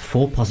advocate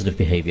for positive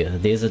behavior.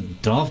 There's a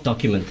draft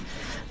document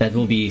that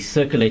will be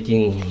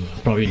circulating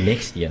probably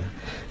next year.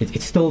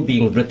 It's still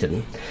being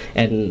written,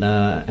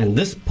 and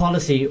this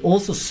policy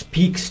also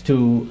speaks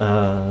to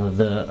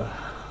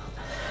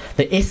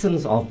the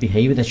essence of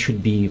behavior that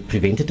should be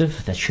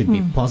preventative, that should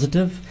be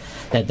positive,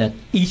 that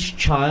each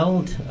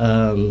child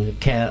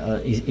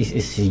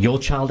is your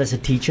child as a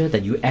teacher,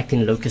 that you act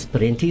in locus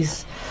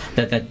parentis,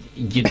 that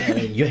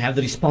you have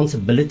the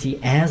responsibility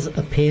as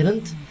a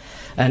parent,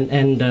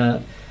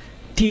 and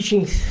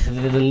teaching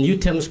the new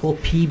term is called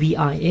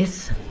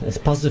PBIS, as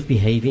positive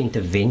behavior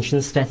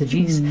intervention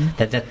strategies,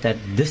 that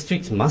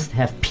districts must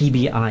have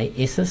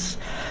PBISs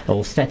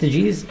or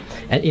strategies.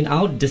 And in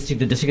our district,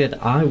 the district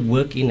that I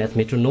work in at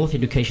Metro North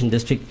Education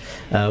District,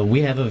 we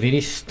have a very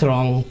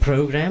strong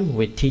program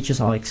where teachers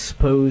are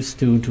exposed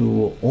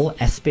to all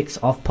aspects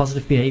of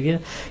positive behavior.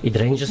 It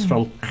ranges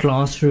from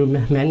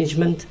classroom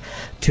management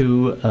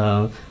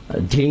to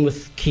dealing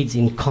with kids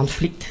in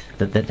conflict,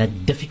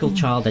 that difficult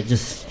child that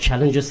just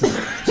challenges them.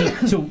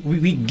 So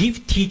we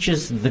give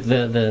teachers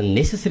the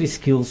necessary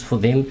skills for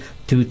them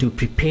to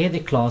prepare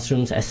their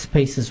classrooms as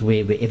spaces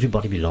where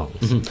everybody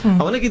belongs.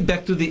 I want to get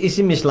back to the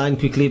SMS line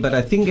quickly, but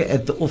I think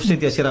at the offset,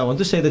 Yasira, I want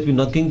to say that we're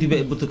not going to be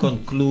able to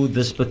conclude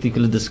this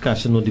particular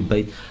discussion or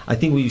debate. I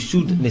think we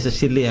should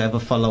necessarily have a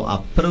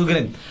follow-up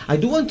program. I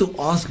do want to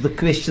ask the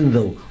question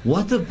though,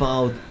 what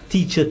about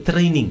teacher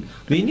training?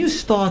 When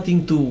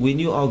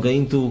you are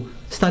going to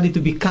study to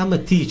become a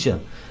teacher,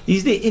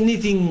 is there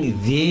anything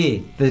there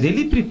that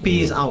really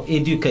prepares our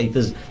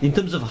educators in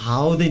terms of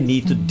how they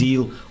need to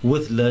deal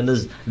with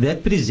learners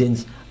that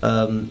presents,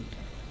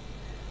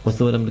 what's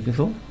the word I'm looking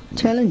for?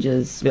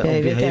 challenges.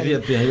 Behavior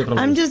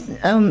problems. I'm just,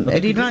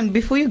 Ridwan,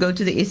 before you go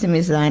to the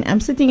SMS line, I'm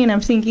sitting and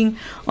I'm thinking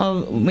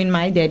of when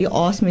my daddy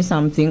asks me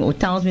something or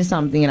tells me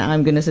something, and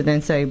I'm going to sit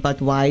and say,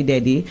 but why,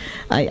 daddy?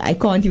 I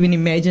can't even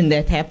imagine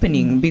that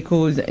happening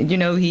because,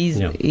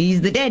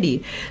 he's the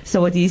daddy.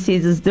 So what he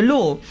says is the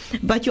law.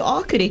 But you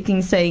are correct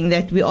in saying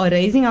that we are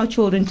raising our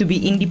children to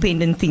be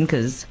independent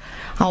thinkers.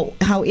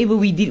 However,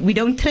 we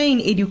don't train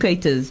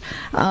educators.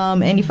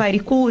 And if I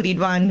recall,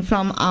 Ridwan,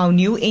 from our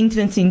new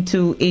entrance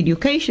into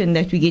education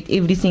that we get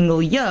every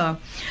single year,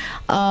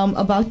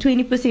 about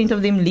 20%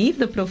 of them leave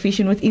the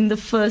profession within the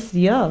first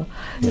year.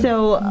 Yeah.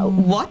 So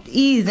what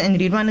is, and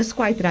Ridwan is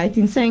quite right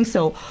in saying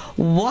so,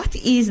 what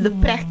is the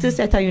practice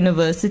at our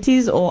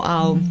universities or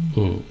our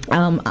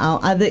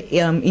other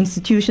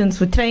institutions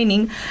for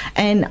training,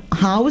 and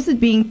how is it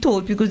being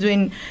taught? Because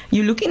when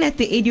you're looking at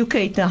the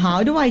educator,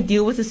 how do I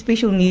deal with a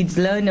special needs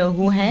learner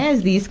who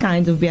has these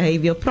kinds of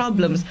behavior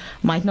problems?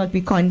 Might not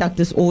be conduct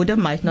disorder,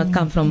 might not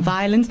come from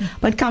violence,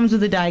 but comes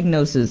with a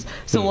diagnosis.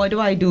 So what do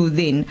I do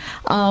then?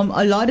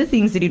 A lot of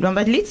things, Ridwan,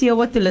 but let's hear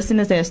what the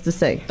listeners has to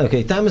say.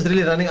 Okay, time is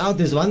really running out.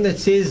 There's one that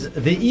says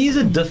there is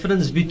a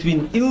difference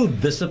between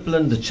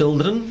ill-disciplined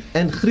children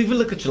and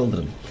gruwelijke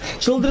children.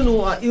 Children who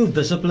are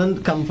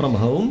ill-disciplined come from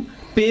home.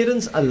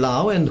 Parents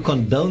allow and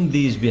condone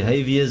these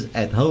behaviors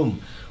at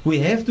home. We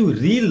have to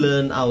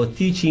relearn our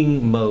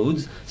teaching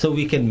modes so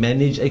we can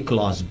manage a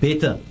class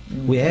better.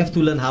 We have to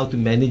learn how to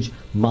manage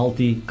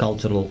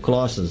multicultural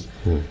classes.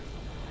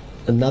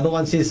 Another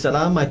one says,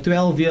 Salam, my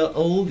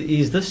 12-year-old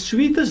is the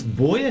sweetest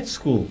boy at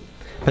school,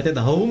 but at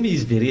home he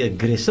is very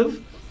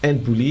aggressive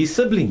and bullies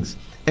siblings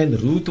and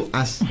rude to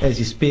us as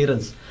his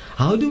parents.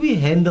 How do we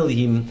handle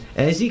him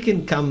as he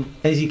can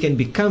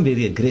become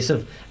very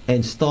aggressive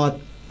and start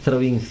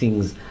throwing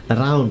things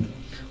around?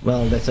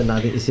 Well, that's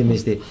another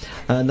SMS there.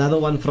 Another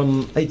one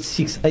from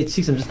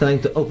 8686. I'm just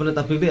trying to open it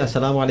up quickly.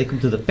 Assalamu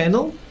alaikum to the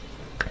panel.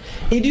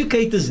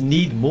 Educators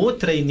need more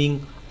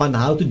training on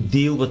how to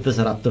deal with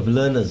disruptive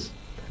learners.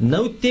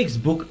 No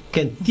textbook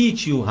can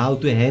teach you how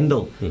to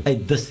handle a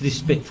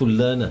disrespectful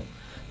learner.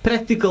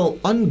 Practical,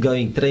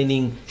 ongoing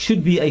training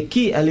should be a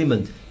key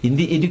element in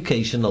the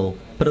educational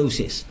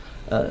process.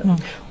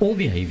 All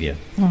behavior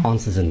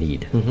answers a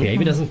need.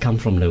 Behavior doesn't come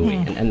from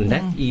nowhere, and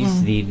that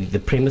is the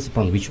premise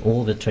upon which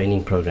all the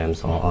training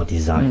programs are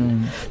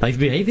designed. Now, if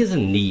behavior is a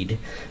need,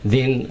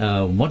 then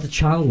what the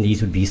child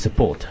needs would be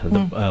support.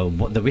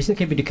 The Western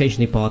Cape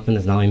Education Department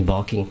is now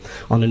embarking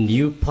on a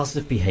new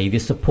positive behavior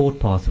support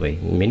pathway.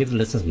 Many of the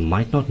listeners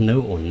might not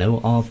know or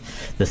know of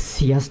the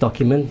SIAS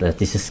document.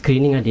 That is a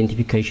screening,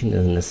 identification,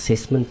 and an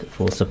assessment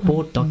for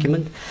support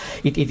document.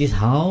 It is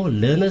how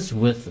learners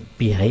with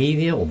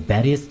behavior or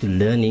barriers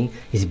to learning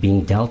is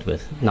being dealt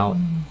with. Now,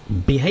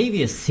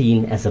 behavior is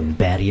seen as a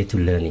barrier to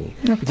learning.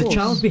 If the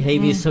child's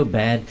behavior is so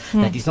bad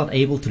that he's not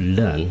able to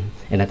learn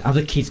and that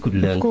other kids could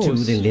learn too,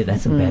 then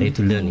that's a barrier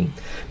to learning.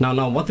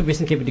 Now what the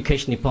Western Cape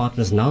Education Department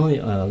is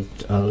now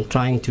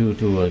trying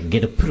to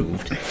get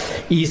approved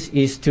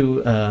is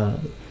to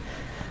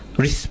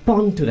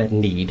respond to that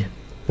need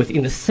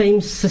within the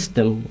same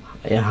system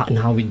in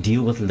how we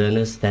deal with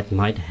learners that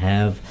might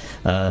have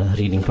a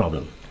reading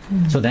problem.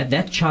 So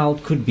that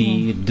child could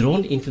be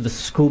drawn into the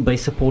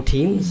school-based support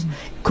teams,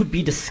 could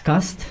be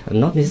discussed,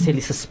 not necessarily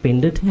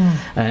suspended,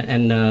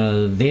 and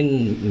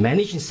then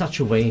managed in such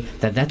a way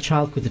that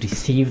child could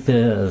receive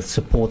the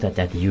support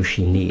that he or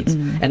she needs.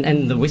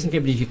 And the Western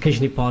Cape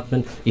Education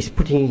Department is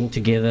putting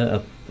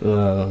together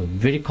a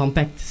very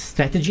compact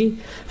strategy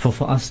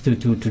for us to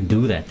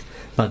do that.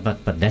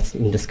 But that's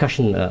in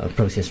discussion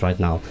process right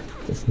now.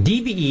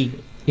 DBE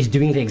is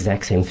doing the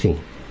exact same thing.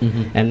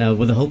 And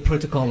with the whole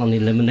protocol on the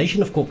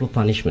elimination of corporal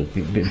punishment,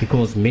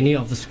 because many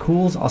of the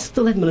schools are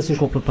still administering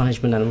corporal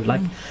punishment, and I would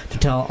like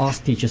to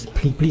ask teachers,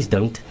 please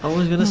don't. I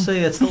was going to say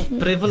it's still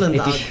prevalent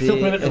out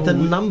there at a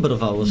number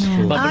of our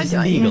schools. But it's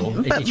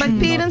illegal. But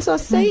parents are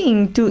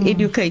saying to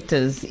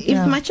educators,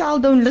 if my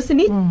child don't listen,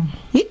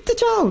 hit the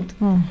child.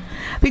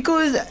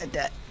 Because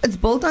it's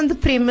built on the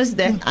premise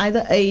that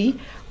either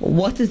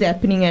what is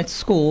happening at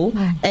school,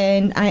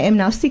 and I am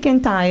now sick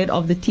and tired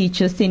of the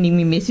teachers sending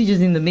me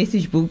messages in the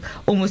message book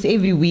almost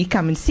every week,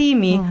 come and see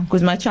me,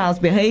 because my child's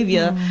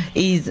behavior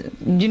is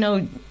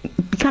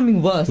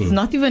becoming worse. It's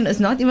not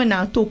even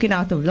now talking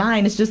out of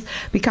line, it's just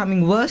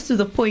becoming worse to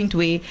the point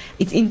where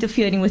it's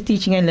interfering with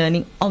teaching and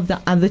learning of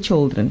the other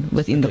children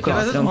within the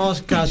classroom. Can I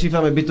just ask Kashi if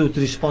I'm a bit to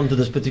respond to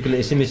this particular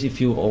SMS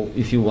if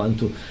you want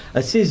to.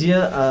 It says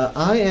here,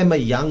 I am a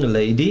young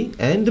lady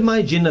and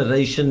my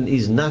generation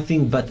is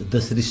nothing but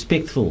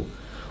disrespectful.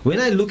 When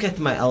I look at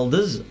my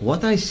elders,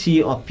 what I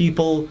see are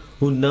people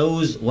who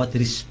knows what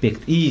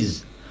respect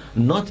is,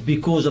 not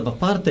because of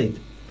apartheid,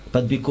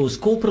 but because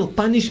corporal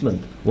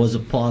punishment was a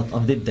part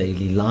of their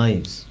daily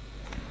lives.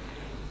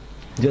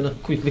 Do you want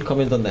to quickly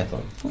comment on that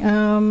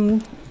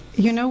one?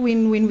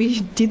 When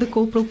we did the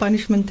corporal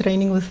punishment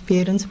training with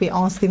parents, we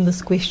asked them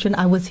this question: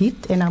 I was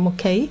hit and I'm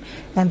okay,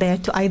 and they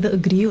had to either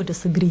agree or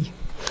disagree.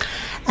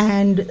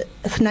 And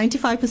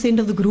 95%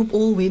 of the group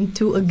all went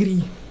to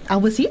agree. I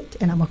was hit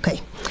and I'm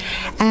okay.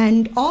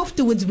 And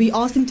afterwards, we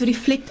asked them to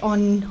reflect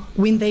on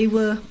when they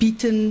were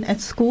beaten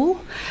at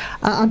school,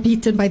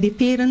 beaten by their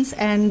parents,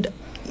 and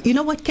you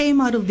know what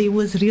came out of there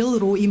was real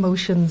raw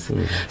emotions.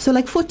 So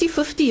like 40,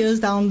 50 years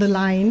down the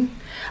line,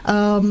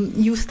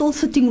 you're still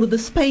sitting with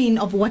the pain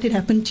of what had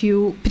happened to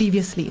you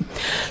previously.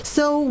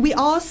 So we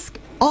ask,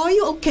 are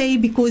you okay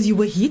because you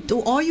were hit,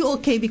 or are you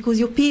okay because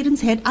your parents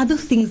had other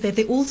things that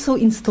they also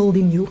instilled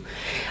in you?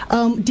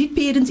 Did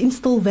parents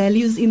instill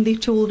values in their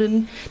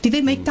children? Did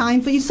they make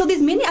time for you? So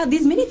there's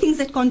many things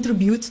that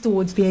contribute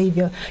towards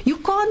behavior. You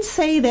can't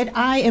say that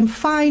I am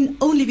fine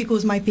only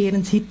because my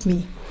parents hit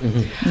me.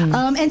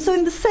 And so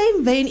in the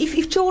same vein,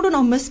 if children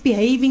are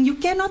misbehaving, you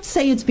cannot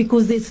say it's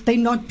because they're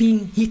not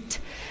being hit.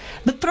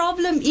 The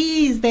problem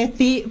is that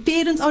the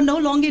parents are no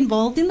longer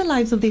involved in the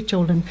lives of their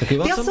children. Okay,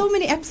 there are so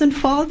many absent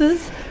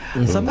fathers.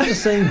 Someone is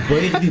saying,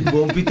 "Boy, die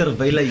boompie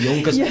terwyl hy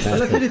jonk is." Yes.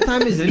 Well, I feel the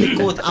time is really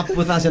caught up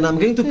with us, and I'm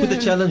going to put the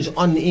challenge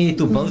on air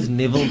to both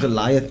Neville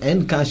Goliath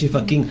and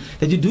Kashifa King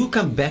that you do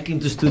come back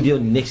into studio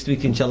next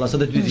week, inshallah, so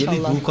that we really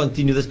do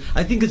continue this.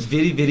 I think it's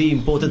very, very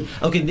important.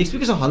 Okay, next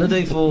week is a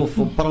holiday for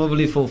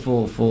probably for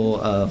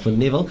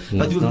Neville,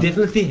 but we'll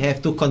definitely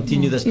have to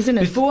continue this.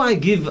 Before I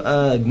give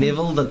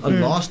Neville a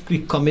last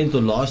quick comment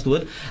or last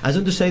word, I just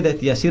want to say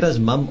that Yasira's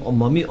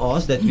mommy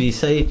asked that we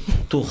say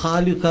to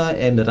Khaluka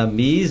and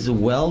Ramiz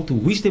to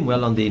wish them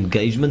well on their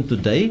engagement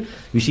today,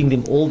 wishing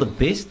them all the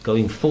best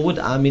going forward.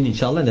 Amin,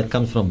 inshallah. And that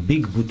comes from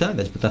Big Buta,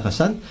 that's Buta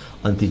Hassan,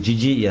 Auntie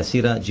Gigi,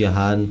 Yasira,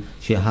 Jihan,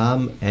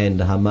 Shiham, and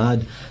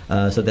Hamad.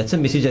 So that's a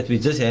message that we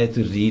just had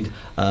to read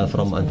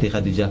from Auntie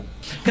Khadija.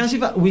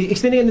 Kashifa, we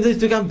extending another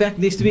to come back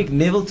next week.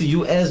 Neville, to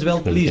you as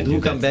well. Please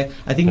do come back.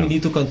 I think we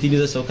need to continue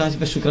this. So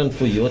Kashifa, shukran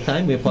for your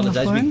time. We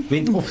apologize. We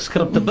went off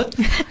script a bit.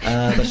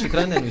 But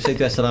shukran, and we say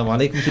to Assalamu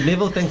alaikum. To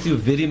Neville, thank you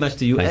very much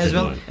to you as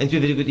well. And to you,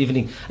 a very good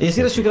evening.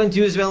 Yasira, shukran to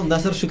you as well.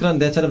 Nasser, shukran,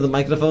 that side of the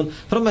microphone.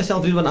 From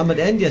myself, Ridwan Ahmed,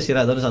 and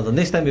Yasira, until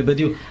next time we bid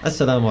you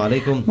Assalamu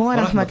alaikum wa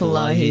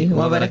rahmatullahi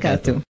wa barakatuh.